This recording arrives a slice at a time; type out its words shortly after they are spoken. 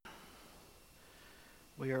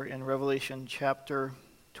We are in Revelation chapter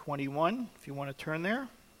 21, if you want to turn there.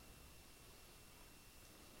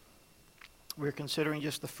 We're considering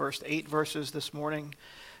just the first 8 verses this morning.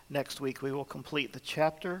 Next week we will complete the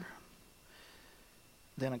chapter.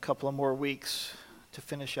 Then a couple of more weeks to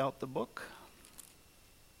finish out the book.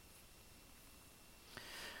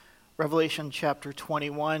 Revelation chapter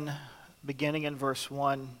 21, beginning in verse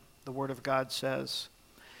 1, the Word of God says,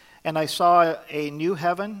 "And I saw a new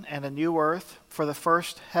heaven and a new earth, for the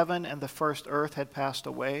first heaven and the first earth had passed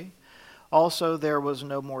away. Also there was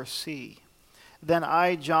no more sea. Then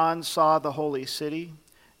I, John, saw the holy city,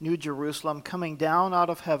 New Jerusalem, coming down out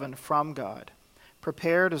of heaven from God,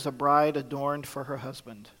 prepared as a bride adorned for her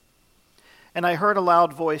husband. And I heard a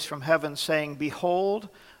loud voice from heaven saying, 'Behold,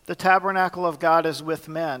 the tabernacle of God is with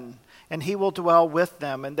men, and he will dwell with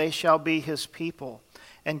them, and they shall be his people.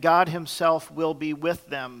 And God himself will be with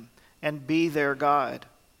them and be their God.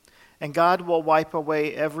 And God will wipe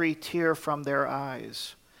away every tear from their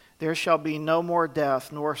eyes. There shall be no more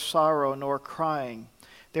death, nor sorrow, nor crying.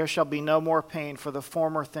 There shall be no more pain, for the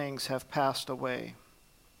former things have passed away.'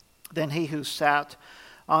 Then he who sat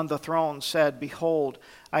on the throne said, 'Behold,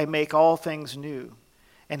 I make all things new.'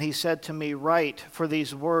 And he said to me, 'Write, for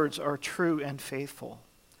these words are true and faithful.'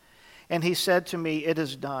 And he said to me, 'It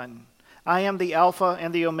is done. I am the Alpha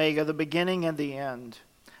and the Omega, the beginning and the end.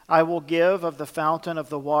 I will give of the fountain of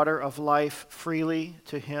the water of life freely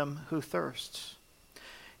to him who thirsts.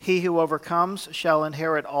 He who overcomes shall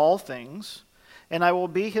inherit all things, and I will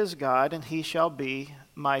be his God, and he shall be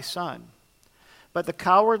my son. But the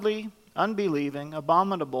cowardly, unbelieving,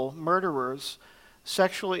 abominable, murderers,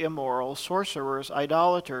 sexually immoral, sorcerers,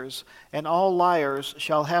 idolaters, and all liars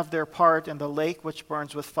shall have their part in the lake which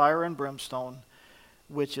burns with fire and brimstone,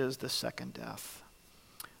 which is the second death.'"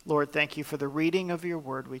 Lord, thank you for the reading of your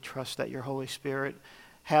word. We trust that your Holy Spirit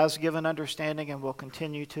has given understanding and will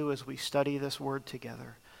continue to as we study this word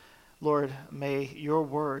together. Lord, may your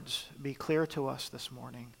words be clear to us this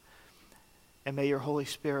morning, and may your Holy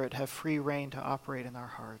Spirit have free reign to operate in our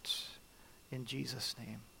hearts. In Jesus'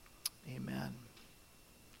 name, amen.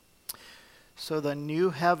 So the new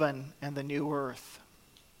heaven and the new earth.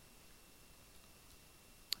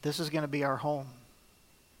 This is going to be our home.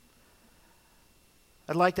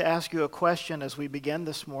 I'd like to ask you a question as we begin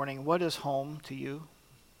this morning. What is home to you?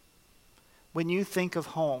 When you think of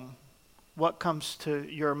home, what comes to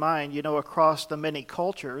your mind? You know, across the many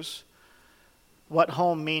cultures, what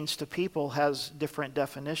home means to people has different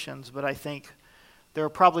definitions, but I think there are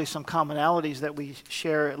probably some commonalities that we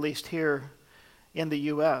share, at least here in the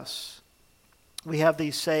U.S. We have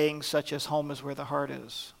these sayings such as "home is where the heart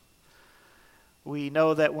is." We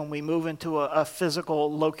know that when we move into a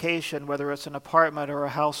physical location, whether it's an apartment or a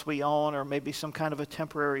house we own or maybe some kind of a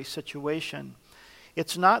temporary situation,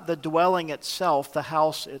 it's not the dwelling itself, the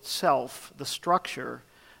house itself, the structure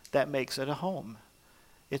that makes it a home.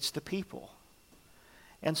 It's the people.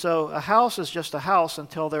 And so a house is just a house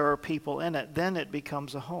until there are people in it. Then it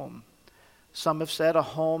becomes a home. Some have said a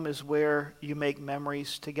home is where you make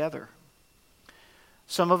memories together.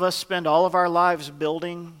 Some of us spend all of our lives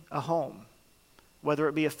building a home. Whether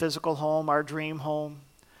it be a physical home, our dream home,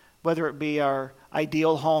 whether it be our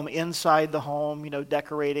ideal home inside the home,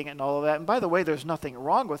 decorating it and all of that. And by the way, there's nothing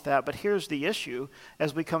wrong with that, but here's the issue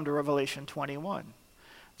as we come to Revelation 21.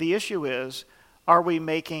 The issue is, are we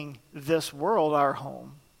making this world our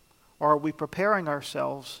home, or are we preparing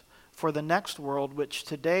ourselves for the next world, which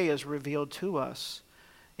today is revealed to us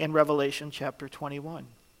in Revelation chapter 21?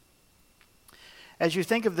 As you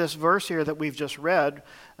think of this verse here that we've just read,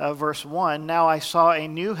 verse 1, "Now I saw a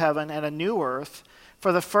new heaven and a new earth,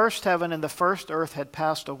 for the first heaven and the first earth had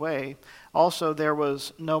passed away. Also there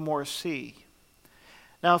was no more sea."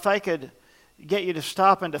 Now if I could get you to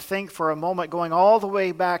stop and to think for a moment, going all the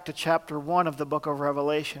way back to chapter 1 of the book of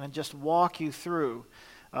Revelation, and just walk you through,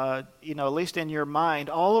 at least in your mind,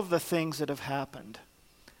 all of the things that have happened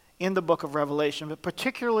in the book of Revelation, but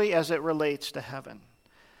particularly as it relates to heaven.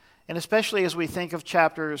 And especially as we think of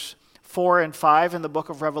chapters 4 and 5 in the book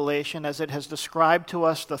of Revelation, as it has described to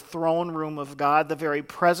us the throne room of God, the very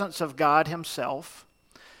presence of God himself.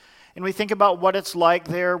 And we think about what it's like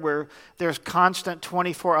there, where there's constant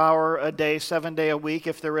 24-hour a day, 7-day a week,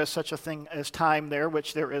 if there is such a thing as time there,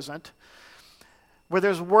 which there isn't. Where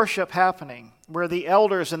there's worship happening, where the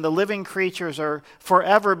elders and the living creatures are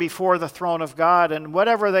forever before the throne of God, and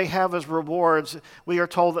whatever they have as rewards, we are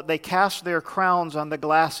told that they cast their crowns on the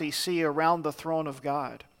glassy sea around the throne of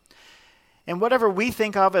God. And whatever we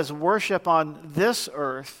think of as worship on this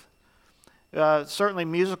earth, certainly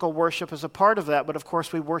musical worship is a part of that, but of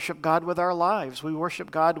course we worship God with our lives. We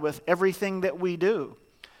worship God with everything that we do.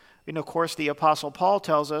 Of course, the Apostle Paul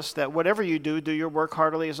tells us that whatever you do, do your work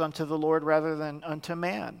heartily as unto the Lord rather than unto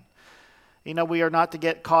man. We are not to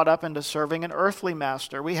get caught up into serving an earthly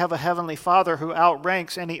master. We have a heavenly Father who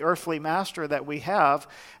outranks any earthly master that we have,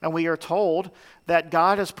 and we are told that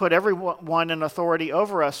God has put everyone in authority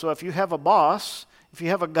over us. So if you have a boss, if you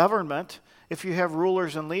have a government, if you have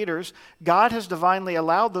rulers and leaders, God has divinely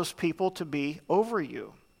allowed those people to be over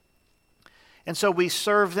you. And so we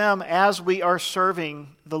serve them as we are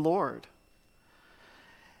serving the Lord.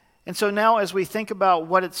 And so now as we think about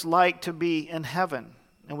what it's like to be in heaven,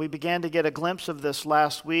 and we began to get a glimpse of this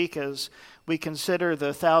last week as we consider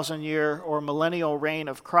the 1,000-year or millennial reign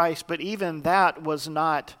of Christ, but even that was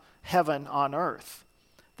not heaven on earth.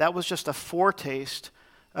 That was just a foretaste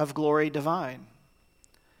of glory divine.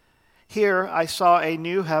 Here I saw a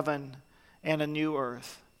new heaven and a new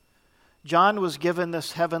earth. John was given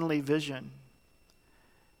this heavenly vision.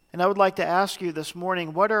 And I would like to ask you this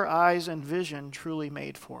morning, what are eyes and vision truly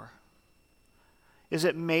made for? Is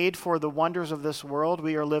it made for the wonders of this world?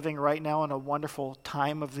 We are living right now in a wonderful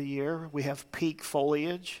time of the year. We have peak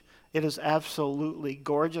foliage. It is absolutely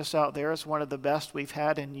gorgeous out there. It's one of the best we've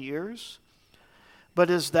had in years. But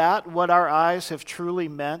is that what our eyes have truly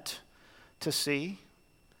meant to see?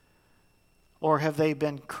 Or have they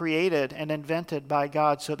been created and invented by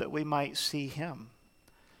God so that we might see Him?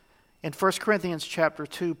 In 1 Corinthians chapter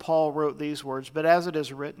 2, Paul wrote these words, "But as it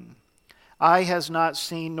is written, eye has not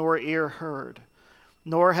seen nor ear heard,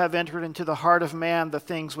 nor have entered into the heart of man the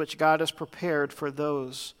things which God has prepared for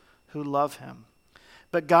those who love Him.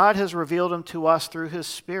 But God has revealed them to us through His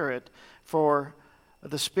Spirit, for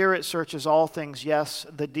the Spirit searches all things, yes,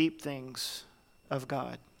 the deep things of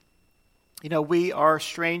God." We are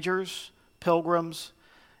strangers, pilgrims,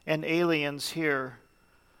 and aliens here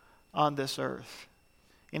on this earth.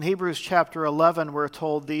 In Hebrews chapter 11, we're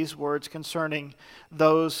told these words concerning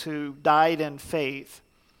those who died in faith.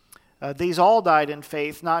 These all died in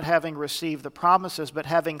faith, not having received the promises, but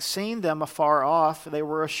having seen them afar off, they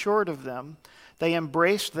were assured of them. They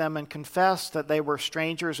embraced them and confessed that they were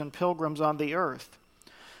strangers and pilgrims on the earth.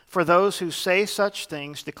 For those who say such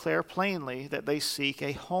things declare plainly that they seek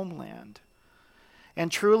a homeland. And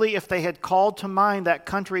truly, if they had called to mind that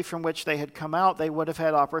country from which they had come out, they would have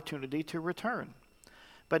had opportunity to return.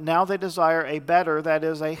 But now they desire a better, that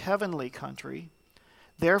is, a heavenly country.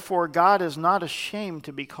 Therefore, God is not ashamed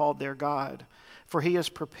to be called their God, for He has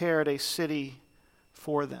prepared a city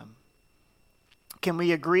for them. Can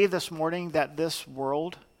we agree this morning that this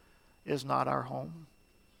world is not our home?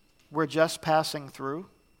 We're just passing through.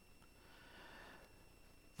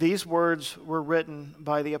 These words were written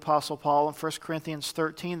by the Apostle Paul in 1 Corinthians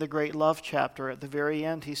 13, the great love chapter. At the very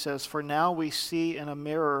end, he says, "For now we see in a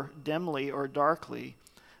mirror dimly or darkly,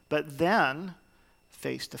 but then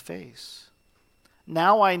face to face.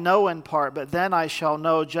 Now I know in part, but then I shall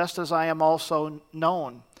know just as I am also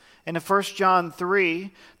known." And in 1 John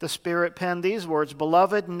 3, the Spirit penned these words,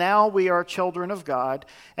 "Beloved, now we are children of God,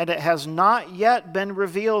 and it has not yet been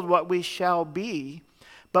revealed what we shall be,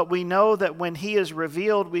 but we know that when He is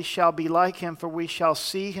revealed, we shall be like Him, for we shall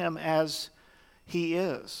see Him as He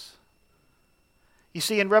is." You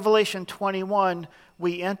see, in Revelation 21,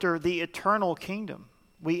 we enter the eternal kingdom.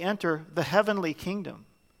 We enter the heavenly kingdom.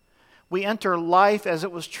 We enter life as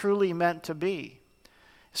it was truly meant to be.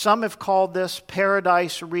 Some have called this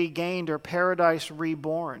paradise regained or paradise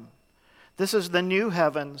reborn. This is the new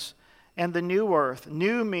heavens and the new earth.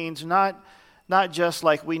 New means not just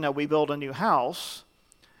like we know we build a new house,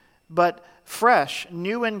 but fresh,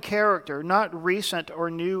 new in character, not recent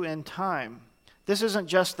or new in time. This isn't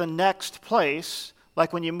just the next place,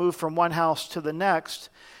 like when you move from one house to the next.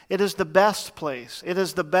 It is the best place. It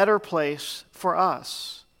is the better place for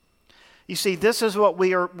us. You see, this is what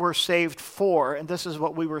we're saved for, and this is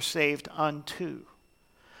what we were saved unto.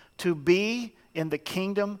 To be in the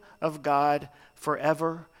kingdom of God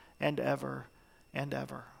forever and ever and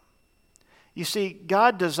ever. You see,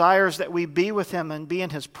 God desires that we be with Him and be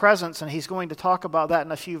in His presence, and He's going to talk about that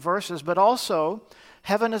in a few verses, but also,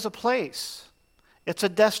 heaven is a place. It's a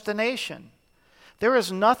destination. There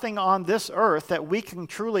is nothing on this earth that we can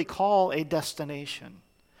truly call a destination.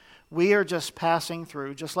 We are just passing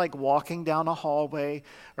through, just like walking down a hallway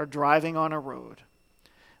or driving on a road.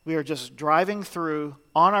 We are just driving through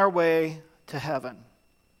on our way to heaven.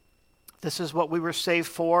 This is what we were saved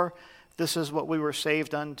for. This is what we were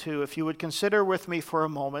saved unto. If you would consider with me for a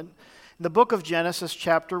moment, in the book of Genesis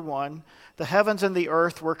chapter 1, the heavens and the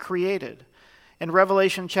earth were created. In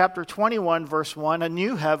Revelation chapter 21, verse 1, a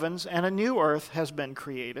new heavens and a new earth has been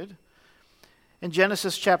created. In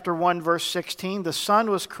Genesis chapter 1, verse 16, the sun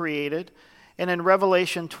was created, And in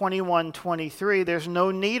Revelation 21:23, there's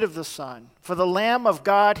no need of the sun, for the Lamb of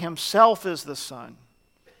God himself is the sun.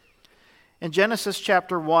 In Genesis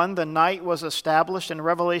chapter 1, the night was established. In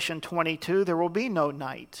Revelation 22, there will be no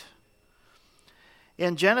night.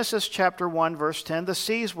 In Genesis chapter 1, verse 10, the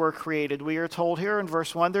seas were created. We are told here in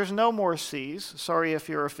verse 1, there's no more seas. Sorry if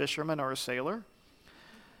you're a fisherman or a sailor.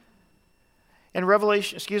 In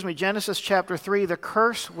Genesis chapter 3, the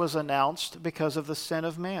curse was announced because of the sin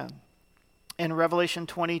of man. In Revelation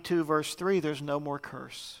 22, verse 3, there's no more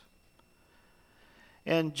curse.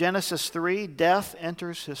 In Genesis 3, death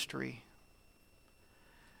enters history.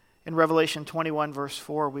 In Revelation 21, verse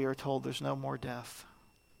 4, we are told there's no more death.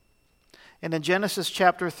 And in Genesis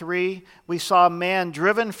chapter 3, we saw man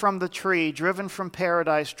driven from the tree, driven from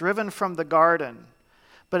paradise, driven from the garden.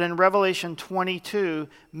 But in Revelation 22,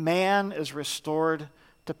 man is restored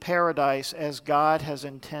to paradise as God has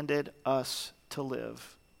intended us to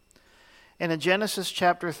live. And in Genesis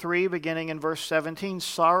chapter 3, beginning in verse 17,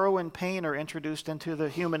 sorrow and pain are introduced into the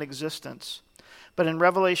human existence. But in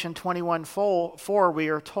Revelation 21:4, we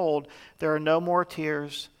are told there are no more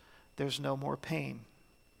tears, there's no more pain.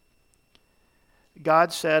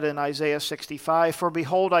 God said in Isaiah 65, for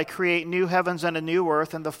behold, I create new heavens and a new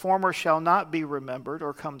earth, and the former shall not be remembered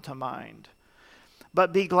or come to mind.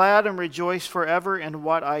 But be glad and rejoice forever in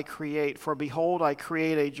what I create. For behold, I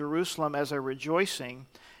create a Jerusalem as a rejoicing,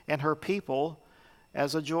 and her people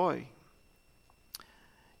as a joy.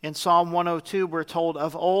 In Psalm 102, we're told,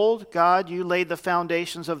 of old, God, you laid the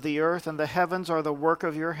foundations of the earth, and the heavens are the work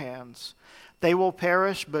of your hands. They will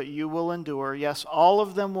perish, but you will endure. Yes, all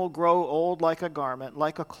of them will grow old like a garment,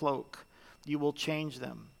 like a cloak. You will change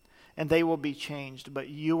them, and they will be changed, but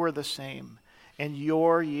you are the same, and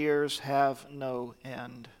your years have no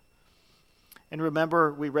end. And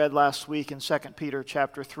remember, we read last week in 2 Peter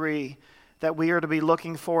chapter 3 that we are to be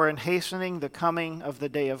looking for and hastening the coming of the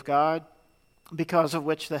day of God, because of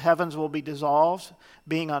which the heavens will be dissolved,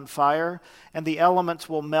 being on fire, and the elements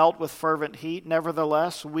will melt with fervent heat.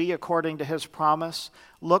 Nevertheless, we, according to his promise,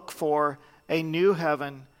 look for a new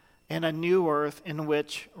heaven and a new earth in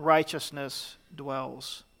which righteousness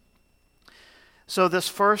dwells. So this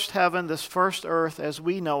first heaven, this first earth as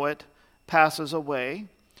we know it, passes away.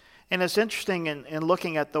 And it's interesting in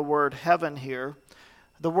looking at the word heaven here.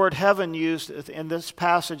 The word heaven used in this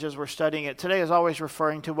passage as we're studying it today is always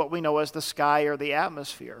referring to what we know as the sky or the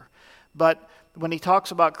atmosphere. But when he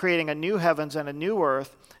talks about creating a new heavens and a new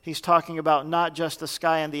earth, he's talking about not just the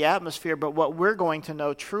sky and the atmosphere, but what we're going to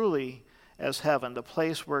know truly as heaven, the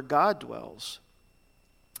place where God dwells.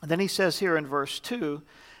 And then he says here in verse 2,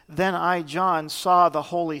 then I, John, saw the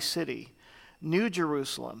holy city, New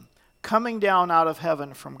Jerusalem, coming down out of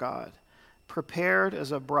heaven from God, prepared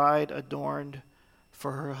as a bride adorned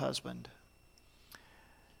for her husband.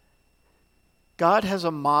 God has a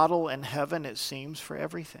model in heaven, it seems, for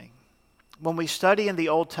everything. When we study in the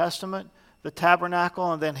Old Testament, the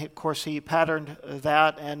tabernacle, and then, of course, he patterned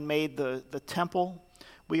that and made the temple,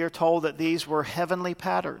 we are told that these were heavenly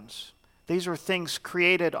patterns. These are things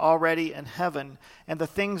created already in heaven, and the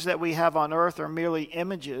things that we have on earth are merely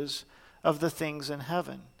images of the things in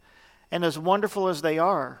heaven. And as wonderful as they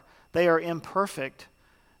are imperfect,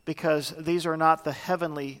 because these are not the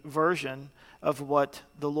heavenly version of what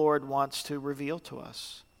the Lord wants to reveal to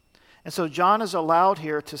us. And so John is allowed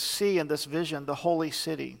here to see in this vision the holy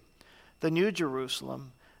city, the New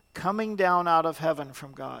Jerusalem, coming down out of heaven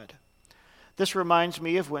from God. This reminds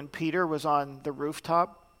me of when Peter was on the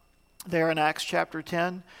rooftop there in Acts chapter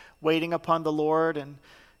 10, waiting upon the Lord and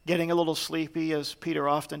getting a little sleepy, as Peter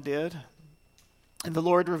often did. And the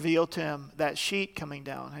Lord revealed to him that sheet coming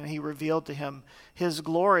down, and he revealed to him his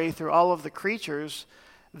glory through all of the creatures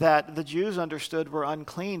that the Jews understood were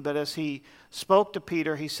unclean. But as he spoke to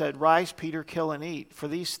Peter, he said, rise, Peter, kill and eat, for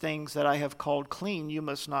these things that I have called clean, you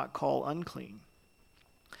must not call unclean.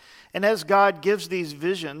 And as God gives these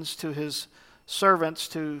visions to his servants,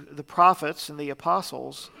 to the prophets and the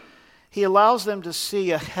apostles, he allows them to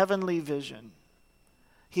see a heavenly vision.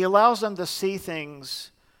 He allows them to see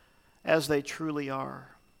things as they truly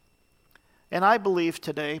are. And I believe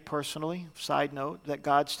today, personally, side note, that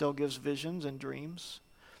God still gives visions and dreams.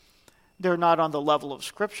 They're not on the level of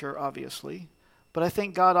Scripture, obviously, but I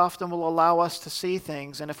think God often will allow us to see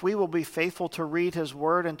things, and if we will be faithful to read his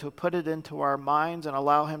word and to put it into our minds and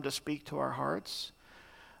allow him to speak to our hearts,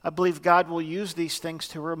 I believe God will use these things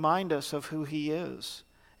to remind us of who he is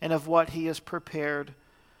and of what he has prepared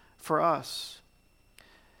for us.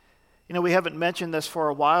 You know, we haven't mentioned this for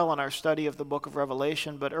a while in our study of the book of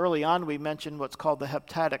Revelation, but early on we mentioned what's called the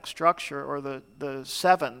heptadic structure, or the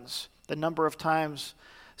sevens, the number of times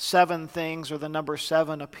seven things or the number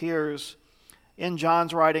seven appears in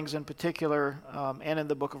John's writings in particular, and in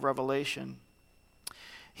the book of Revelation.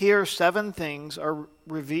 Here, 7 things are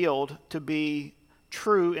revealed to be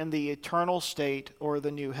true in the eternal state or the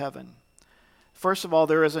new heaven. First of all,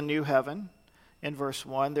 there is a new heaven. In verse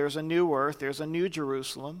 1, there's a new earth, there's a new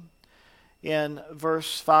Jerusalem. In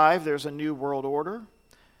verse 5, there's a new world order.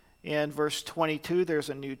 In verse 22, there's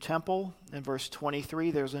a new temple. In verse 23,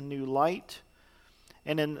 there's a new light.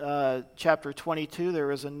 And in chapter 22, there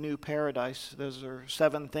is a new paradise. Those are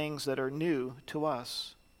 7 things that are new to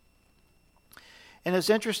us. And it's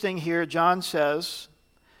interesting here, John says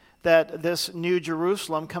that this new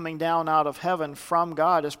Jerusalem coming down out of heaven from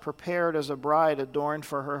God is prepared as a bride adorned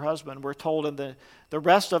for her husband. We're told in the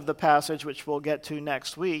rest of the passage, which we'll get to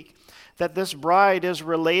next week, that this bride is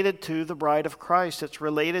related to the bride of Christ. It's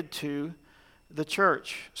related to the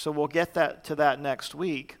church. So we'll get to that next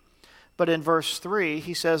week. But in verse 3,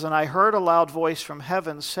 he says, "And I heard a loud voice from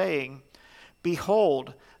heaven saying,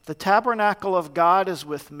 Behold, the tabernacle of God is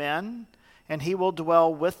with men, and he will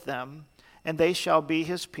dwell with them, and they shall be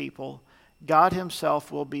his people. God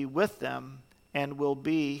himself will be with them and will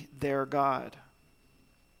be their God."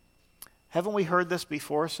 Haven't we heard this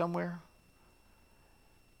before somewhere?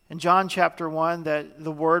 In John chapter 1, that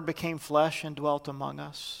the Word became flesh and dwelt among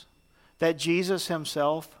us. That Jesus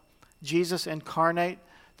himself, Jesus incarnate,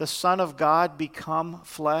 the Son of God become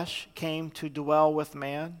flesh, came to dwell with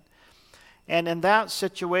man. And in that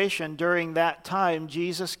situation, during that time,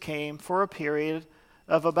 Jesus came for a period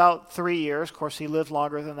of about 3 years. Of course, he lived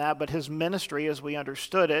longer than that, but his ministry, as we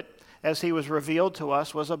understood it, as he was revealed to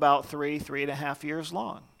us, was about 3.5 years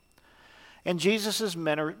long. And Jesus'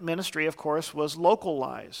 ministry, of course, was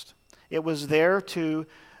localized. It was there to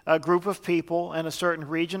a group of people in a certain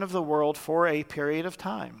region of the world for a period of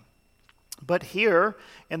time. But here,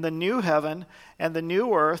 in the new heaven and the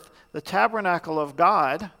new earth, the tabernacle of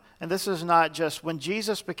God, and this is not just when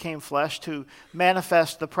Jesus became flesh to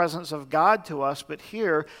manifest the presence of God to us, but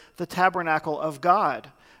here, the tabernacle of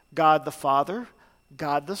God. God the Father,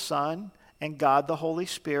 God the Son, and God the Holy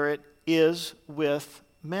Spirit is with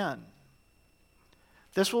men.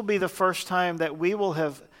 This will be the first time that we will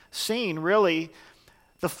have seen, really,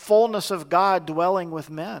 the fullness of God dwelling with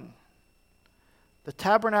men. The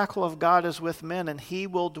tabernacle of God is with men, and he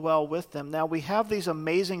will dwell with them. Now, we have these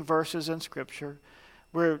amazing verses in Scripture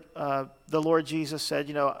where the Lord Jesus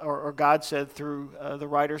said, or God said through the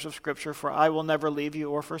writers of Scripture, "For I will never leave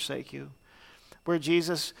you or forsake you." Where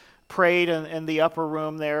Jesus prayed in the upper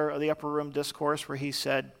room there, the upper room discourse, where he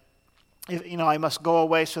said, I must go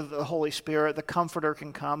away so that the Holy Spirit, the Comforter,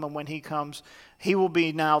 can come. And when he comes, he will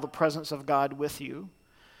be now the presence of God with you.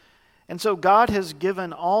 And so God has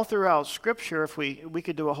given all throughout Scripture, if we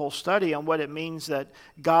could do a whole study on what it means that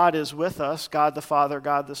God is with us, God the Father,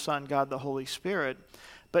 God the Son, God the Holy Spirit.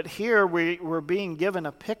 But here we're being given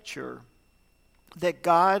a picture that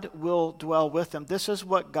God will dwell with them. This is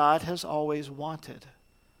what God has always wanted,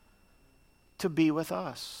 to be with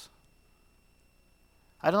us.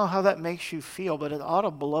 I don't know how that makes you feel, but it ought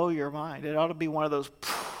to blow your mind. It ought to be one of those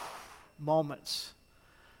moments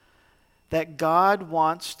that God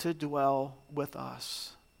wants to dwell with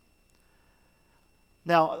us.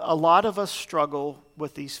 Now, a lot of us struggle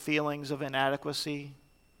with these feelings of inadequacy,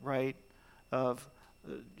 right? Of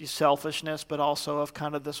selfishness, but also of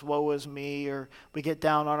kind of this woe is me, or we get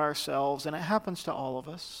down on ourselves, and it happens to all of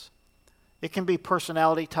us. It can be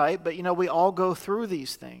personality type, but we all go through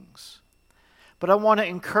these things. But I want to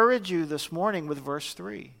encourage you this morning with verse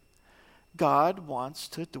 3. God wants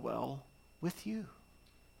to dwell with you.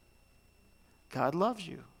 God loves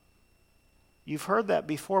you. You've heard that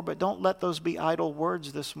before, but don't let those be idle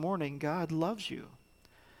words this morning. God loves you.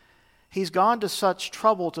 He's gone to such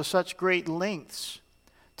trouble, to such great lengths,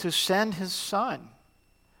 to send his Son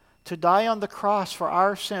to die on the cross for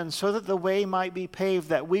our sins so that the way might be paved,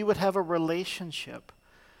 that we would have a relationship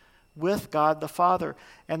with God the Father.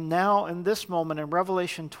 And now in this moment in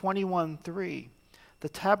Revelation 21:3, the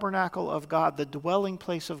tabernacle of God, the dwelling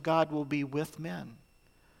place of God, will be with men.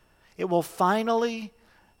 It will finally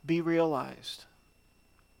be realized.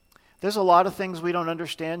 There's a lot of things we don't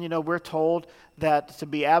understand. We're told that to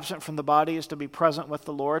be absent from the body is to be present with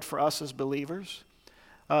the Lord for us as believers.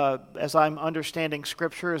 As I'm understanding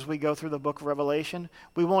Scripture as we go through the book of Revelation,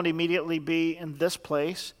 we won't immediately be in this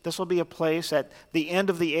place. This will be a place at the end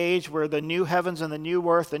of the age where the new heavens and the new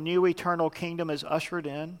earth, the new eternal kingdom is ushered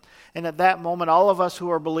in. And at that moment, all of us who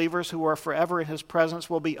are believers, who are forever in his presence,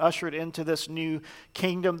 will be ushered into this new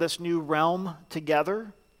kingdom, this new realm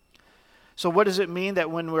together. So what does it mean that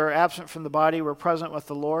when we're absent from the body, we're present with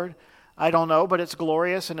the Lord? I don't know, but it's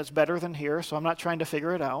glorious and it's better than here, so I'm not trying to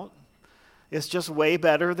figure it out. It's just way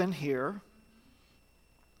better than here.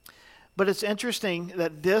 But it's interesting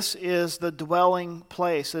that this is the dwelling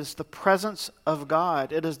place. It's the presence of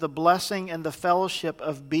God. It is the blessing and the fellowship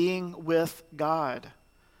of being with God.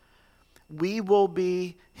 We will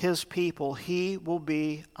be His people. He will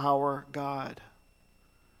be our God.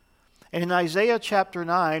 And in Isaiah chapter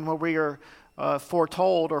 9, where we are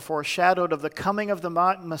foretold or foreshadowed of the coming of the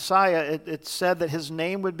Messiah, it said that His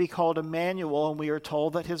name would be called Emmanuel, and we are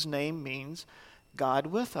told that His name means God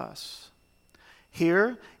with us.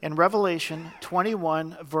 Here in Revelation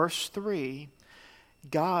 21, verse 3,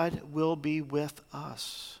 God will be with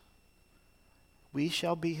us. We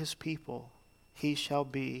shall be His people. He shall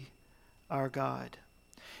be our God.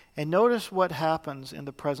 And notice what happens in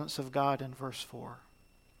the presence of God in verse 4.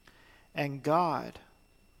 And God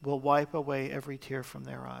will wipe away every tear from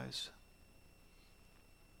their eyes.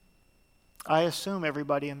 I assume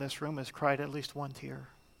everybody in this room has cried at least one tear.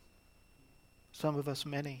 Some of us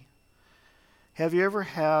many. Have you ever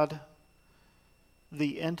had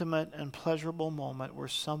the intimate and pleasurable moment where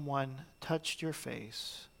someone touched your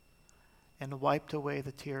face and wiped away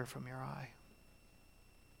the tear from your eye?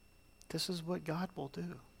 This is what God will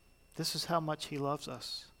do. This is how much He loves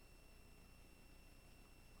us.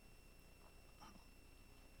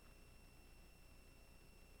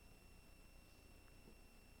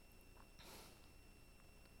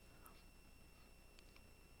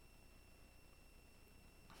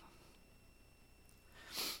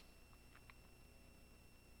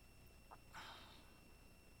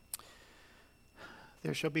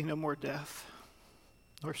 There shall be no more death,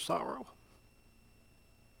 nor sorrow,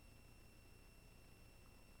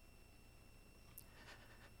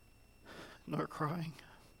 nor crying.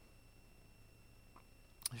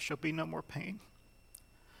 There shall be no more pain.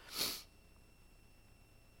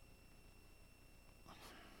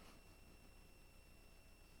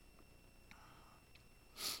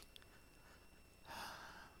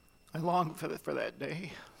 I long for that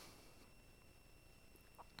day.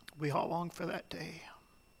 We all long for that day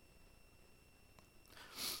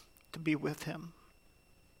to be with Him,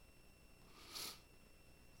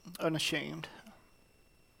 unashamed.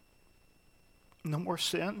 No more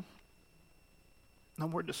sin, no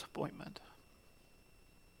more disappointment,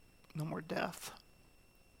 no more death,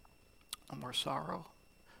 no more sorrow,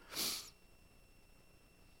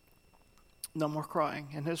 no more crying.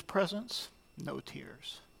 In His presence, no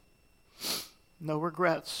tears, no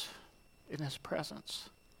regrets in His presence.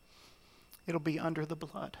 It'll be under the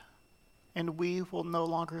blood. And we will no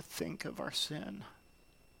longer think of our sin.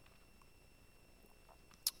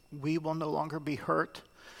 We will no longer be hurt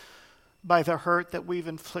by the hurt that we've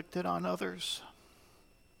inflicted on others.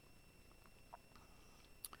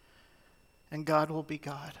 And God will be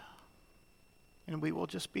God. And we will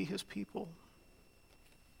just be His people.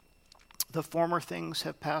 The former things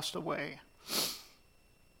have passed away.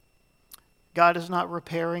 God is not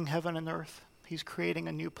repairing heaven and earth. He's creating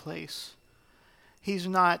a new place. He's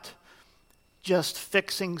not just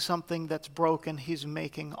fixing something that's broken. He's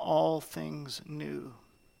making all things new.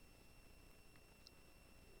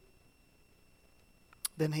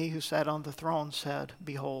 Then He who sat on the throne said,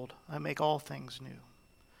 "Behold, I make all things new."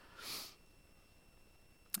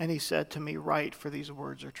 And He said to me, "Write, for these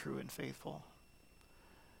words are true and faithful."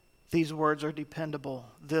 These words are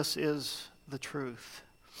dependable. This is the truth.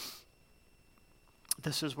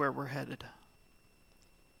 This is where we're headed.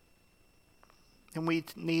 And we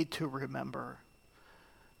need to remember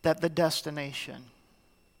that the destination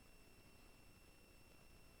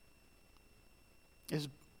is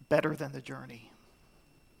better than the journey.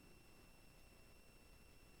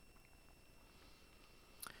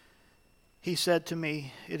 He said to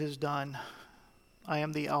me, "It is done. I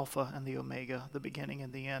am the Alpha and the Omega, the beginning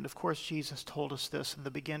and the end." Of course, Jesus told us this in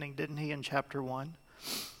the beginning, didn't He, in chapter 1?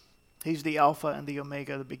 He's the Alpha and the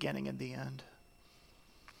Omega, the beginning and the end.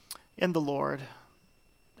 In the Lord,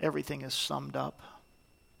 everything is summed up.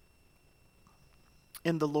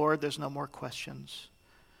 In the Lord, there's no more questions.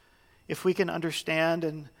 If we can understand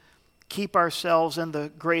and keep ourselves in the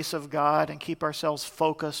grace of God and keep ourselves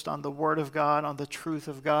focused on the Word of God, on the truth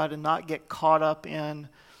of God, and not get caught up in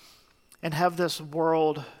and have this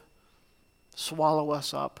world swallow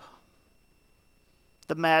us up.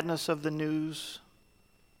 The madness of the news,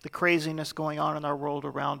 the craziness going on in our world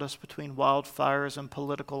around us between wildfires and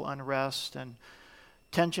political unrest and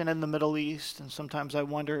tension in the Middle East. And sometimes I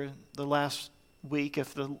wonder the last week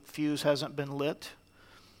if the fuse hasn't been lit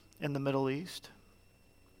in the Middle East.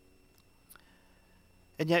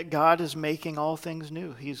 And yet God is making all things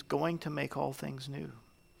new. He's going to make all things new.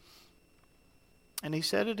 And He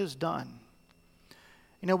said it is done.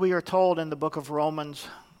 You know, we are told in the book of Romans,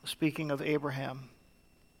 speaking of Abraham,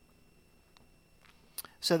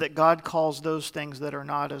 so that God calls those things that are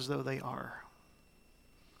not as though they are.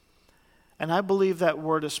 And I believe that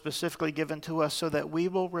word is specifically given to us so that we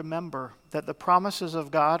will remember that the promises of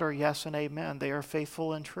God are yes and amen. They are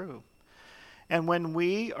faithful and true. And when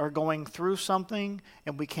we are going through something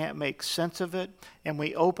and we can't make sense of it, and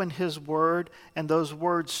we open His Word and those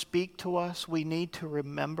words speak to us, we need to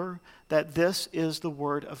remember that this is the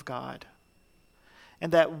Word of God.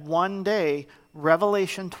 And that one day,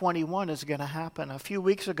 Revelation 21 is going to happen. A few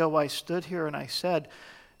weeks ago, I stood here and I said,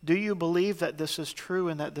 do you believe that this is true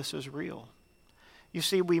and that this is real? You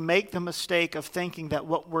see, we make the mistake of thinking that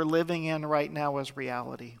what we're living in right now is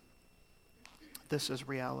reality. This is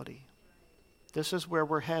reality. This is where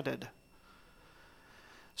we're headed.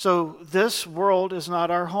 So this world is not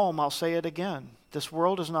our home. I'll say it again. This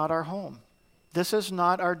world is not our home. This is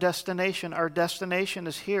not our destination. Our destination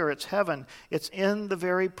is here. It's heaven. It's in the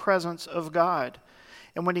very presence of God.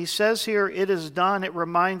 And when He says here, it is done, it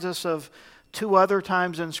reminds us of two other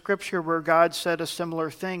times in Scripture where God said a similar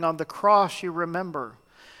thing. On the cross, you remember,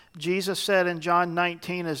 Jesus said in John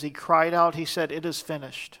 19, as He cried out, He said, it is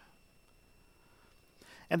finished.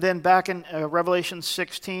 And then back in Revelation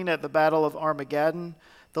 16 at the Battle of Armageddon,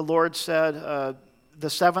 the Lord said, the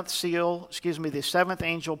seventh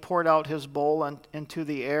angel poured out his bowl into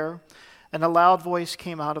the air, and a loud voice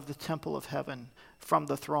came out of the temple of heaven from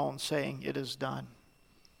the throne saying, it is done.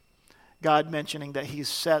 God mentioning that He's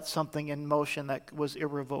set something in motion that was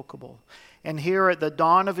irrevocable. And here at the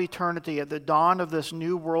dawn of eternity, at the dawn of this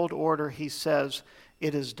new world order, He says,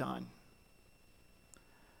 it is done.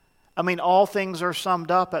 I mean, all things are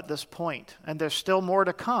summed up at this point, and there's still more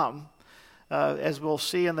to come, as we'll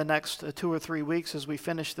see in the next 2 or 3 weeks as we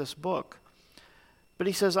finish this book. But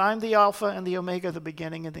He says, I'm the Alpha and the Omega, the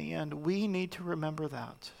beginning and the end. We need to remember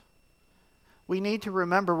that. We need to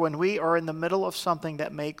remember when we are in the middle of something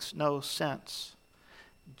that makes no sense.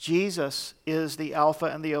 Jesus is the Alpha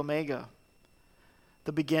and the Omega,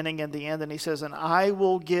 the beginning and the end. And He says, and I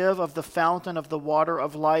will give of the fountain of the water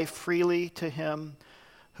of life freely to him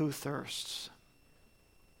who thirsts.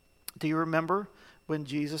 Do you remember when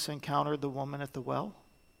Jesus encountered the woman at the well?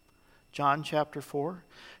 John chapter 4.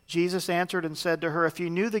 Jesus answered and said to her, if you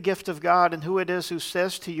knew the gift of God and who it is who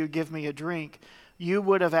says to you, give me a drink, you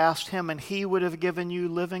would have asked Him and He would have given you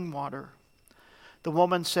living water. The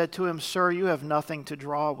woman said to Him, sir, you have nothing to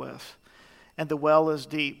draw with, and the well is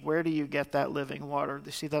deep. Where do you get that living water?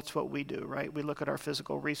 You see, that's what we do, right? We look at our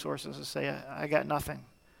physical resources and say, I got nothing.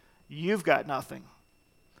 You've got nothing.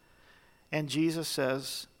 And Jesus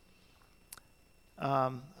says,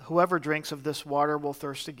 whoever drinks of this water will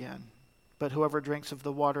thirst again, but whoever drinks of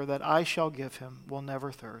the water that I shall give him will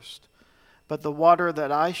never thirst. But the water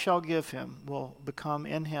that I shall give him will become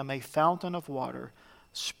in him a fountain of water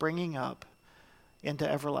springing up into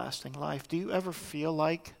everlasting life. Do you ever feel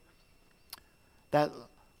like that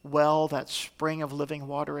well, that spring of living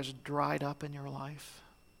water is dried up in your life?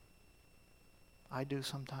 I do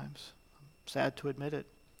sometimes. I'm sad to admit it.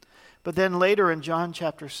 But then later in John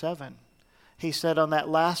chapter 7, He said on that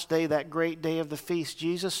last day, that great day of the feast,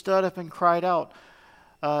 Jesus stood up and cried out,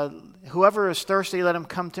 whoever is thirsty, let him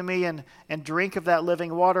come to me and drink of that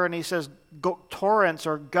living water. And He says, torrents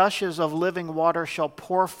or gushes of living water shall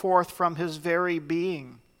pour forth from His very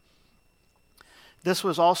being. This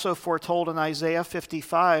was also foretold in Isaiah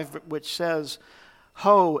 55, which says,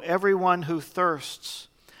 ho, everyone who thirsts,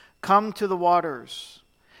 come to the waters.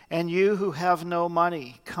 And you who have no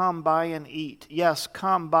money, come buy and eat. Yes,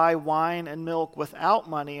 come buy wine and milk without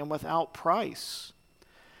money and without price.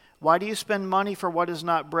 Why do you spend money for what is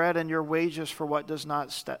not bread and your wages for what does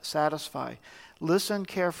not satisfy? Listen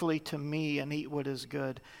carefully to me and eat what is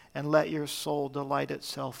good, and let your soul delight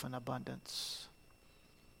itself in abundance.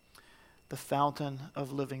 The fountain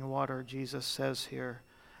of living water, Jesus says here,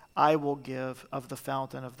 I will give of the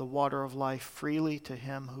fountain of the water of life freely to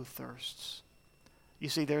him who thirsts. You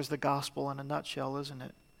see, there's the gospel in a nutshell, isn't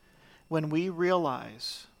it? When we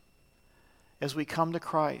realize, as we come to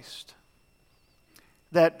Christ,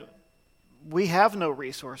 that we have no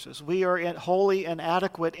resources. We are wholly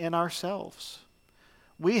inadequate in ourselves.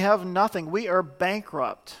 We have nothing. We are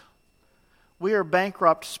bankrupt. We are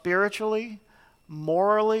bankrupt spiritually,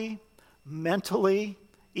 morally, mentally,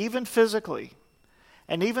 even physically.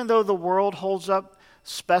 And even though the world holds up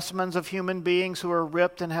specimens of human beings who are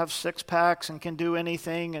ripped and have six-packs and can do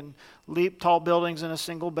anything and leap tall buildings in a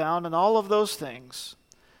single bound and all of those things,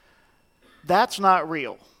 that's not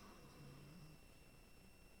real.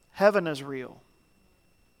 Heaven is real.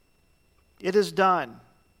 It is done.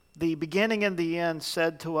 The beginning and the end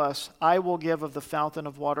said to us, I will give of the fountain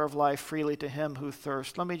of water of life freely to him who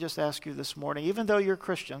thirsts. Let me just ask you this morning, even though you're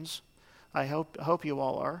Christians, I hope you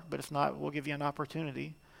all are, but if not, we'll give you an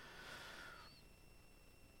opportunity.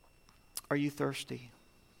 Are you thirsty?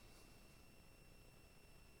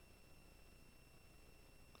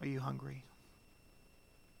 Are you hungry?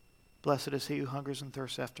 Blessed is he who hungers and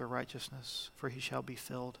thirsts after righteousness, for he shall be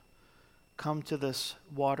filled. Come to this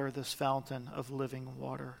water, this fountain of living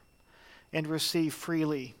water, and receive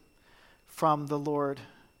freely from the Lord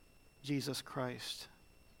Jesus Christ.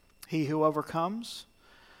 He who overcomes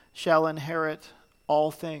shall inherit all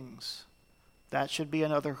things. That should be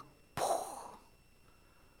another.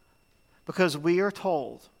 Because we are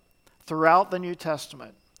told throughout the New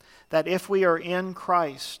Testament that if we are in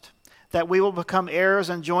Christ, that we will become heirs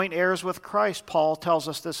and joint heirs with Christ. Paul tells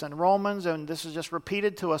us this in Romans, and this is just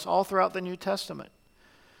repeated to us all throughout the New Testament.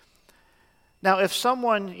 Now, if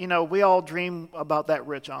someone, we all dream about that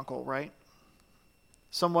rich uncle, right?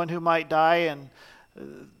 Someone who might die and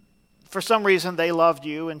for some reason they loved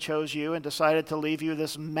you and chose you and decided to leave you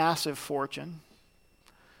this massive fortune.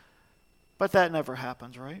 But that never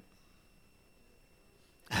happens, right?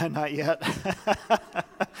 Not yet.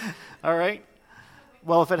 All right.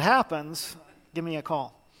 Well, if it happens, give me a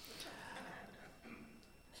call.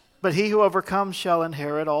 But he who overcomes shall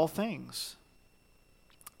inherit all things.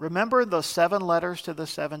 Remember the 7 letters to the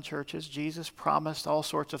 7 churches? Jesus promised all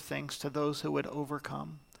sorts of things to those who would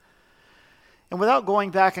overcome. And without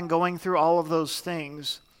going back and going through all of those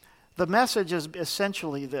things, the message is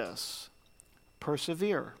essentially this: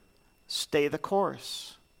 persevere, stay the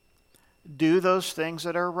course. Do those things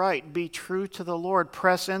that are right. Be true to the Lord.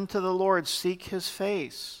 Press into the Lord. Seek his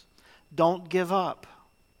face. Don't give up.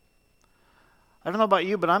 I don't know about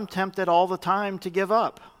you, but I'm tempted all the time to give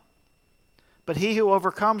up. But he who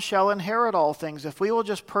overcomes shall inherit all things. If we will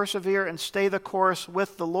just persevere and stay the course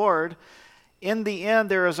with the Lord, in the end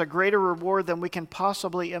there is a greater reward than we can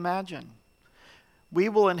possibly imagine. We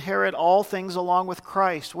will inherit all things along with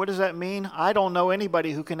Christ. What does that mean? I don't know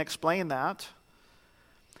anybody who can explain that.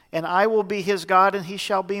 And I will be his God, and he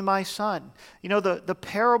shall be my son. The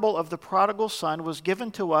parable of the prodigal son was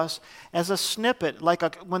given to us as a snippet,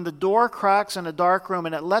 like when the door cracks in a dark room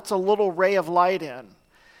and it lets a little ray of light in.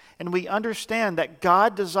 And we understand that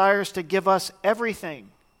God desires to give us everything.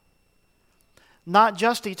 Not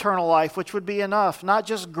just eternal life, which would be enough. Not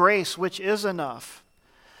just grace, which is enough.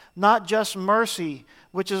 Not just mercy,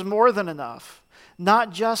 which is more than enough.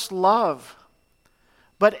 Not just love,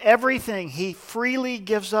 but everything. He freely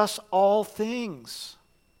gives us all things.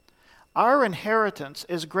 Our inheritance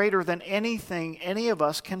is greater than anything any of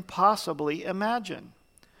us can possibly imagine.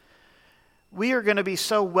 We are going to be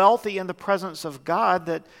so wealthy in the presence of God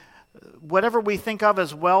that whatever we think of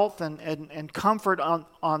as wealth and comfort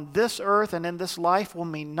on this earth and in this life will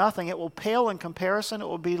mean nothing. It will pale in comparison. It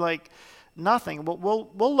will be like nothing.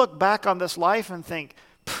 We'll look back on this life and think,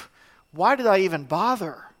 why did I even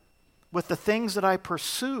bother with the things that I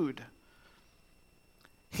pursued?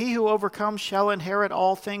 He who overcomes shall inherit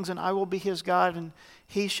all things, and I will be his God, and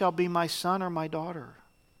he shall be my son or my daughter.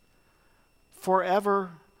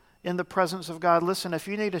 Forever in the presence of God. Listen, if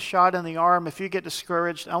you need a shot in the arm, if you get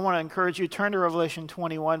discouraged, I want to encourage you, turn to Revelation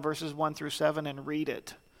 21, verses 1 through 7, and read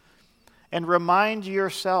it. And remind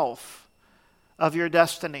yourself of your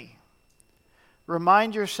destiny.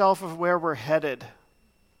 Remind yourself of where we're headed.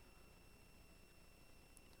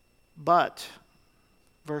 But,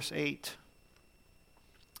 verse 8,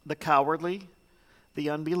 the cowardly, the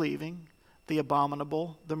unbelieving, the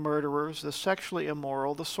abominable, the murderers, the sexually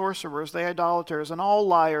immoral, the sorcerers, the idolaters, and all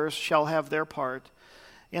liars shall have their part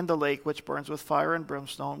in the lake which burns with fire and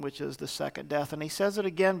brimstone, which is the second death. And he says it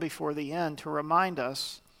again before the end to remind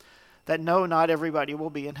us that no, not everybody will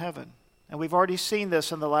be in heaven. And we've already seen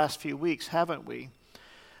this in the last few weeks, haven't we?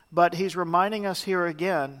 But he's reminding us here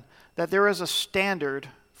again that there is a standard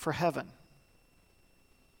for heaven.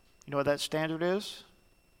 You know what that standard is?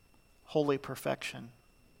 Holy perfection.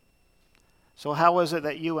 So how is it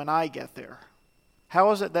that you and I get there?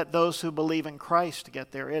 How is it that those who believe in Christ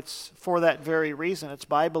get there? It's for that very reason. It's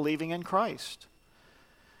by believing in Christ.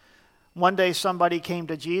 One day somebody came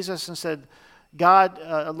to Jesus and said, God,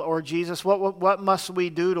 or Jesus, what must we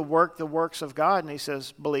do to work the works of God? And he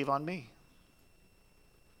says, believe on me.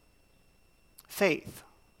 Faith.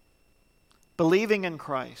 Believing in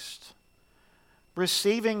Christ.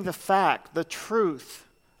 Receiving the fact, the truth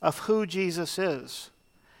of who Jesus is.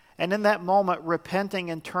 And in that moment,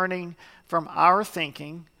 repenting and turning from our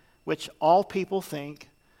thinking, which all people think,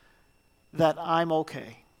 that I'm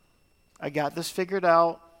okay. I got this figured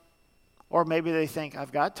out. Or maybe they think,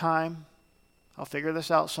 I've got time. I'll figure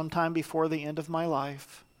this out sometime before the end of my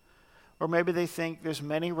life. Or maybe they think there's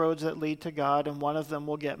many roads that lead to God and one of them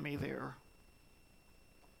will get me there.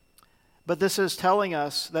 But this is telling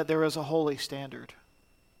us that there is a holy standard.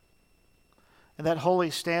 And that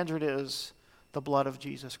holy standard is the blood of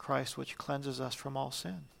Jesus Christ, which cleanses us from all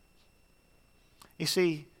sin. You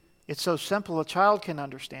see, it's so simple a child can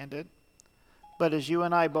understand it. But as you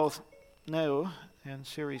and I both know, and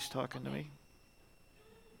Siri's talking to me.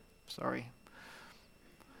 Sorry.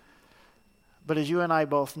 But as you and I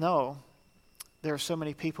both know, there are so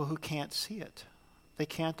many people who can't see it. They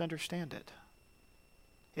can't understand it.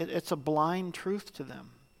 It's a blind truth to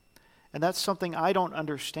them. And that's something I don't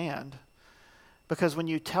understand. Because when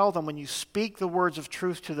you tell them, when you speak the words of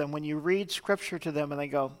truth to them, when you read Scripture to them and they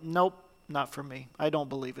go, nope, not for me. I don't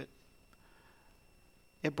believe it.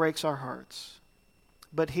 It breaks our hearts.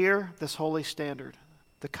 But here, this holy standard,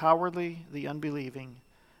 the cowardly, the unbelieving,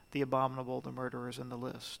 the abominable, the murderers in the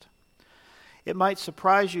list. It might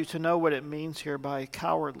surprise you to know what it means here by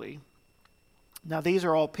cowardly. Now, these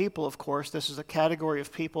are all people, of course. This is a category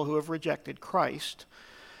of people who have rejected Christ.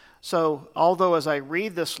 So, although as I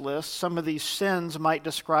read this list, some of these sins might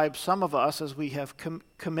describe some of us as we have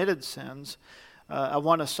committed sins, I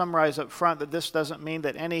want to summarize up front that this doesn't mean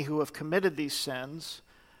that any who have committed these sins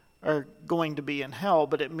are going to be in hell,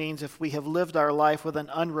 but it means if we have lived our life with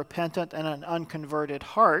an unrepentant and an unconverted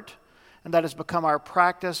heart, and that has become our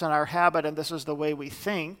practice and our habit, and this is the way we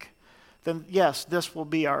think, then yes, this will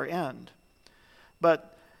be our end.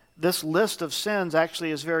 But this list of sins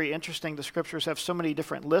actually is very interesting. The Scriptures have so many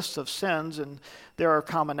different lists of sins, and there are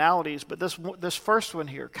commonalities, but this first one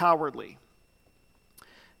here, cowardly,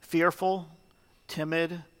 fearful,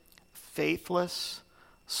 timid, faithless,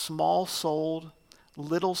 small-souled,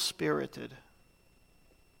 little-spirited.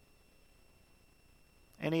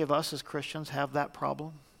 Any of us as Christians have that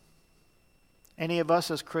problem? Any of us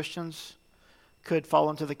as Christians could fall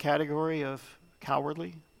into the category of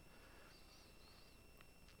cowardly?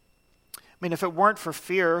 I mean, if it weren't for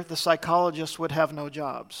fear, the psychologists would have no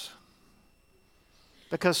jobs.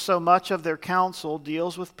 Because so much of their counsel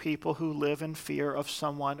deals with people who live in fear of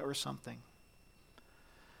someone or something.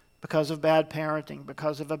 Because of bad parenting,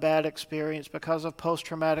 because of a bad experience, because of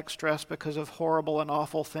post-traumatic stress, because of horrible and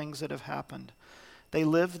awful things that have happened. They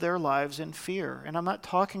live their lives in fear. And I'm not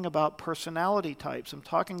talking about personality types. I'm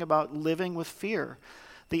talking about living with fear.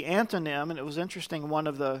 The antonym, and it was interesting, one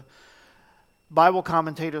of the Bible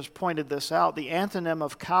commentators pointed this out, the antonym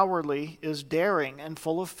of cowardly is daring and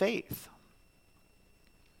full of faith.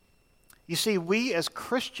 You see, we as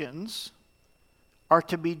Christians are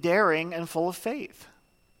to be daring and full of faith.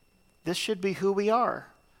 This should be who we are.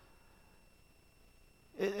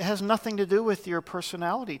 It has nothing to do with your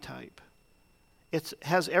personality type. It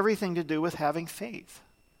has everything to do with having faith.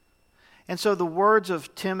 And so the words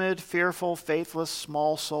of timid, fearful, faithless,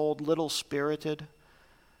 small-souled, little-spirited,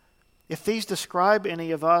 if these describe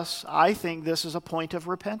any of us, I think this is a point of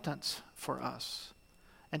repentance for us.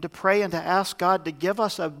 And to pray and to ask God to give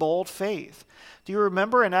us a bold faith. Do you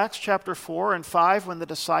remember in Acts chapter 4 and 5 when the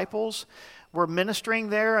disciples were ministering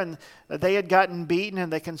there and they had gotten beaten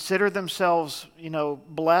and they considered themselves,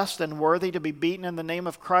 blessed and worthy to be beaten in the name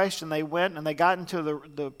of Christ, and they went and they got into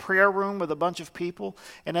the prayer room with a bunch of people,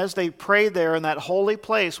 and as they prayed there in that holy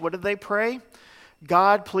place, what did they pray?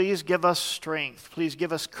 God, please give us strength. Please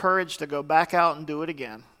give us courage to go back out and do it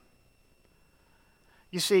again.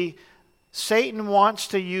 You see, Satan wants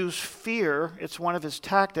to use fear, it's one of his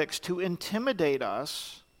tactics, to intimidate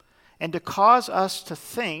us and to cause us to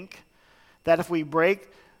think that if we break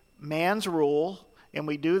man's rule and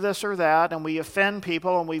we do this or that and we offend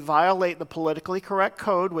people and we violate the politically correct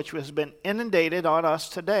code, which has been inundated on us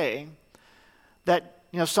today, that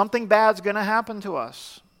something bad's going to happen to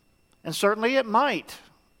us. And certainly it might.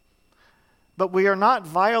 But we are not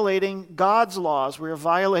violating God's laws. We are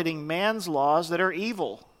violating man's laws that are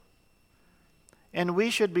evil. And we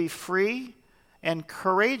should be free and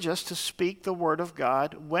courageous to speak the word of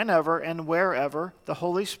God whenever and wherever the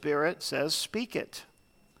Holy Spirit says speak it.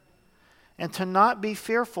 And to not be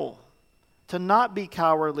fearful, to not be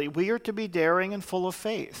cowardly. We are to be daring and full of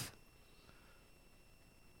faith.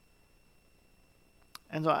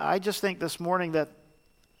 And I just think this morning that,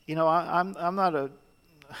 I'm not a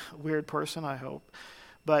weird person, I hope,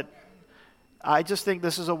 but I just think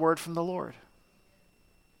this is a word from the Lord.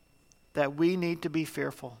 That we need to be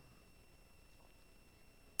fearful.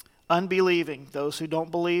 Unbelieving, those who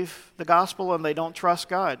don't believe the gospel and they don't trust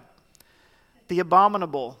God. The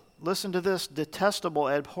abominable, listen to this, detestable,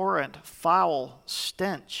 abhorrent, foul,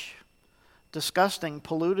 stench, disgusting,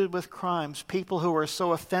 polluted with crimes, people who are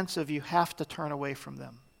so offensive you have to turn away from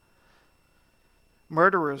them.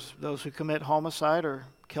 Murderers, those who commit homicide or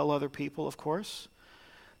kill other people, of course.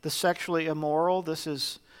 The sexually immoral, this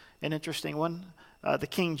is an interesting one. The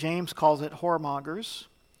King James calls it whoremongers.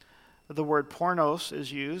 The word pornos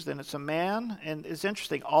is used, and it's a man, and it's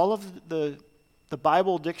interesting, all of the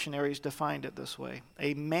Bible dictionaries defined it this way: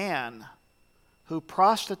 a man who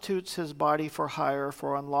prostitutes his body for hire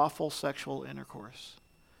for unlawful sexual intercourse.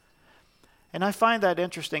 And I find that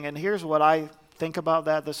interesting, and here's what I think about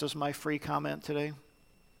that. This is my free comment today.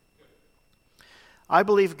 I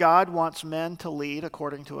believe God wants men to lead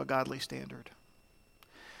according to a godly standard.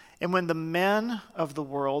 And when the men of the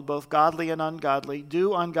world, both godly and ungodly,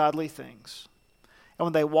 do ungodly things, and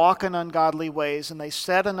when they walk in ungodly ways and they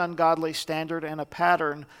set an ungodly standard and a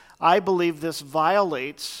pattern, I believe this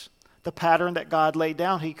violates the pattern that God laid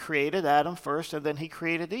down. He created Adam first, and then he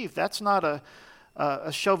created Eve. That's not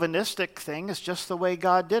a chauvinistic thing. It's just the way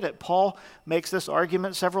God did it. Paul makes this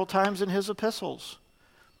argument several times in his epistles.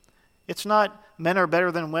 It's not men are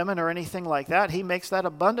better than women or anything like that. He makes that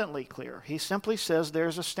abundantly clear. He simply says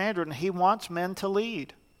there's a standard, and he wants men to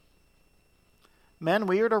lead. Men,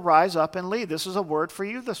 we are to rise up and lead. This is a word for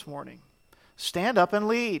you this morning. Stand up and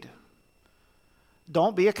lead.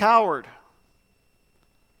 Don't be a coward.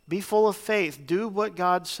 Be full of faith. Do what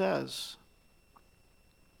God says.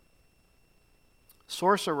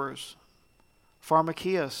 Sorcerers,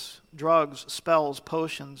 pharmakias, drugs, spells,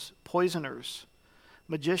 potions, poisoners,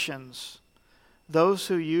 magicians, those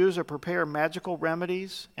who use or prepare magical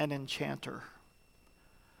remedies, and enchanter.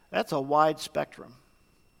 That's a wide spectrum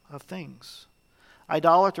of things.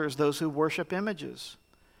 Idolaters, those who worship images.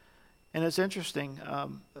 And it's interesting,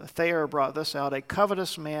 Thayer brought this out: a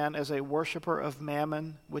covetous man is a worshiper of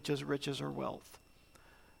mammon, which is riches or wealth.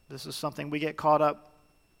 This is something we get caught up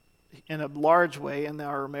in a large way in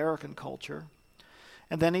our American culture.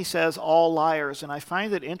 And then he says all liars, and I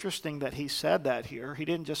find it interesting that he said that here. He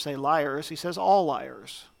didn't just say liars, he says all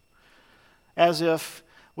liars, as if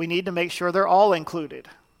we need to make sure they're all included.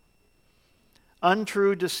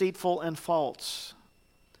 Untrue, deceitful, and false.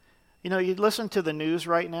 You know, you listen to the news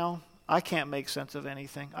right now, I can't make sense of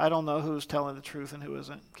anything. I don't know who's telling the truth and who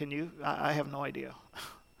isn't. Can you? I have no idea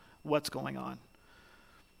what's going on.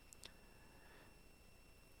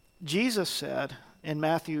 Jesus said in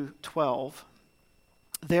Matthew 12,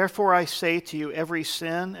 "Therefore I say to you, every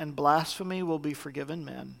sin and blasphemy will be forgiven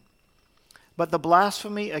men, but the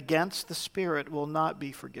blasphemy against the Spirit will not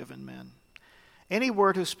be forgiven men.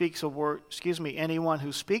 Anyone who speaks a word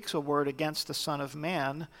against the Son of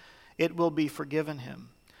Man, it will be forgiven him.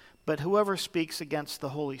 But whoever speaks against the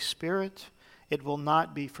Holy Spirit, it will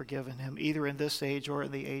not be forgiven him, either in this age or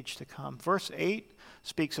in the age to come." Verse 8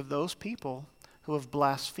 speaks of those people who have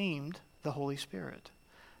blasphemed the Holy Spirit.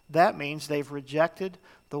 That means they've rejected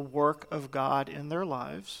the work of God in their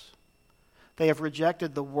lives. They have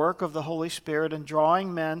rejected the work of the Holy Spirit in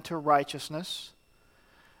drawing men to righteousness.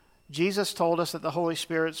 Jesus told us that the Holy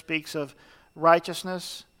Spirit speaks of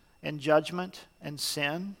righteousness and judgment and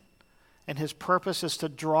sin, and his purpose is to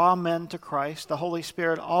draw men to Christ. The Holy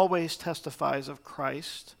Spirit always testifies of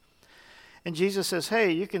Christ. And Jesus says,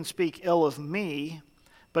 hey, you can speak ill of me,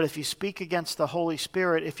 but if you speak against the Holy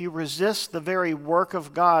Spirit, if you resist the very work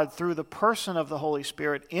of God through the person of the Holy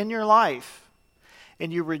Spirit in your life,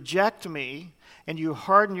 and you reject me, and you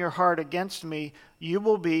harden your heart against me, you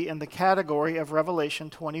will be in the category of Revelation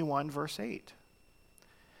 21, verse 8.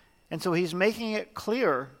 And so he's making it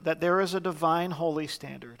clear that there is a divine holy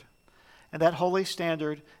standard. And that holy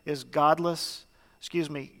standard is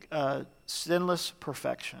sinless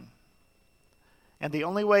perfection. And the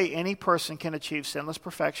only way any person can achieve sinless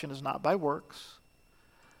perfection is not by works,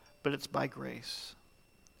 but it's by grace.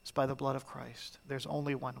 It's by the blood of Christ. There's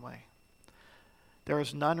only one way. There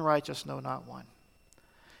is none righteous, no, not one.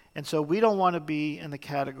 And so we don't want to be in the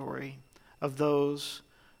category of those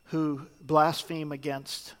who blaspheme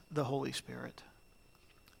against the Holy Spirit.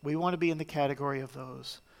 We want to be in the category of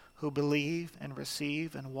those who believe and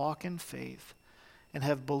receive and walk in faith and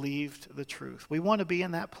have believed the truth. We want to be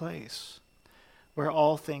in that place where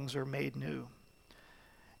all things are made new.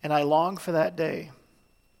 And I long for that day.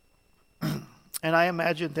 And I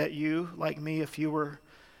imagine that you, like me, if you were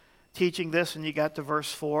teaching this and you got to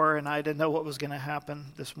verse 4, and I didn't know what was going to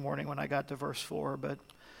happen this morning when I got to verse 4, but,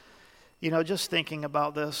 just thinking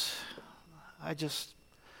about this, I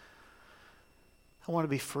want to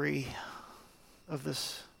be free of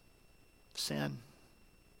this sin,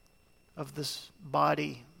 of this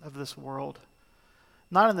body, of this world.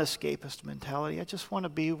 Not an escapist mentality. I just want to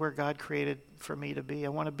be where God created for me to be. I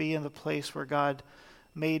want to be in the place where God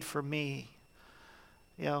made for me.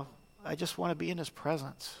 I just want to be in his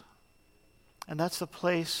presence. And that's the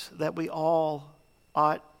place that we all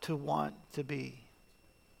ought to want to be.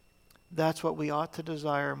 That's what we ought to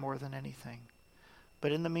desire more than anything.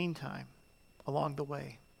 But in the meantime, along the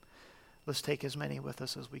way. Let's take as many with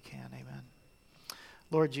us as we can. Amen.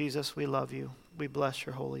 Lord Jesus, we love you. We bless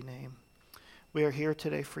your holy name. We are here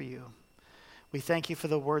today for you. We thank you for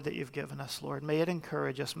the word that you've given us, Lord. May it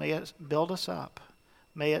encourage us. May it build us up.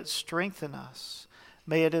 May it strengthen us.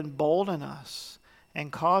 May it embolden us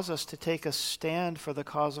and cause us to take a stand for the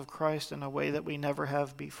cause of Christ in a way that we never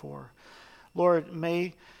have before. Lord,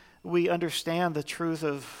 may we understand the truth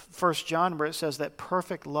of 1 John, where it says that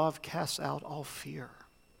perfect love casts out all fear.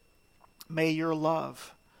 May your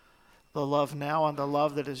love, the love now and the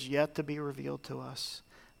love that is yet to be revealed to us,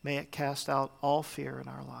 may it cast out all fear in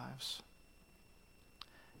our lives.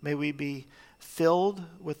 May we be filled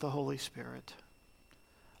with the Holy Spirit,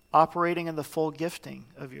 operating in the full gifting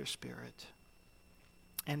of your Spirit,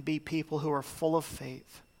 and be people who are full of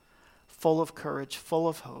faith, full of courage, full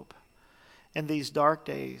of hope. In these dark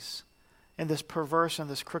days, in this perverse and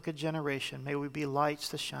this crooked generation, may we be lights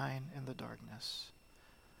to shine in the darkness.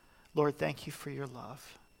 Lord, thank you for your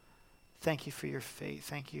love. Thank you for your faith.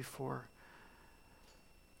 Thank you for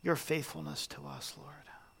your faithfulness to us, Lord.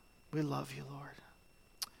 We love you, Lord.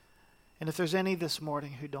 And if there's any this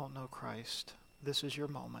morning who don't know Christ, this is your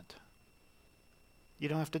moment. You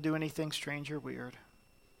don't have to do anything strange or weird.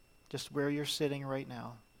 Just where you're sitting right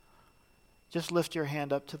now, just lift your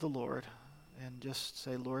hand up to the Lord and just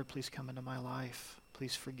say, Lord, please come into my life.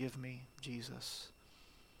 Please forgive me, Jesus.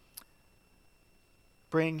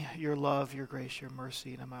 Bring your love, your grace, your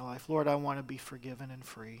mercy into my life. Lord, I want to be forgiven and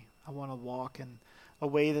free. I want to walk in a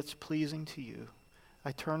way that's pleasing to you.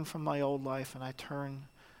 I turn from my old life and I turn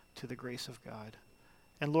to the grace of God.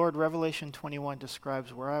 And Lord, Revelation 21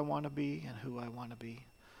 describes where I want to be and who I want to be.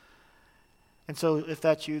 And so if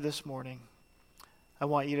that's you this morning, I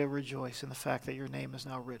want you to rejoice in the fact that your name is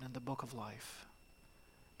now written in the book of life.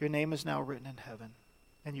 Your name is now written in heaven,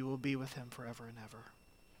 and you will be with him forever and ever.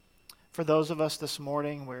 For those of us this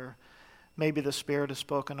morning where maybe the Spirit has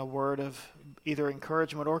spoken a word of either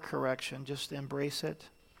encouragement or correction, just embrace it,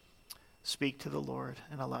 speak to the Lord,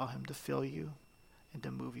 and allow him to fill you and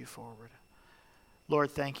to move you forward.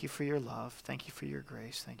 Lord, thank you for your love. Thank you for your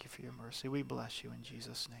grace. Thank you for your mercy. We bless you in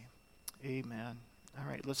Jesus' name. Amen. All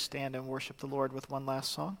right, let's stand and worship the Lord with one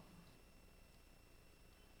last song.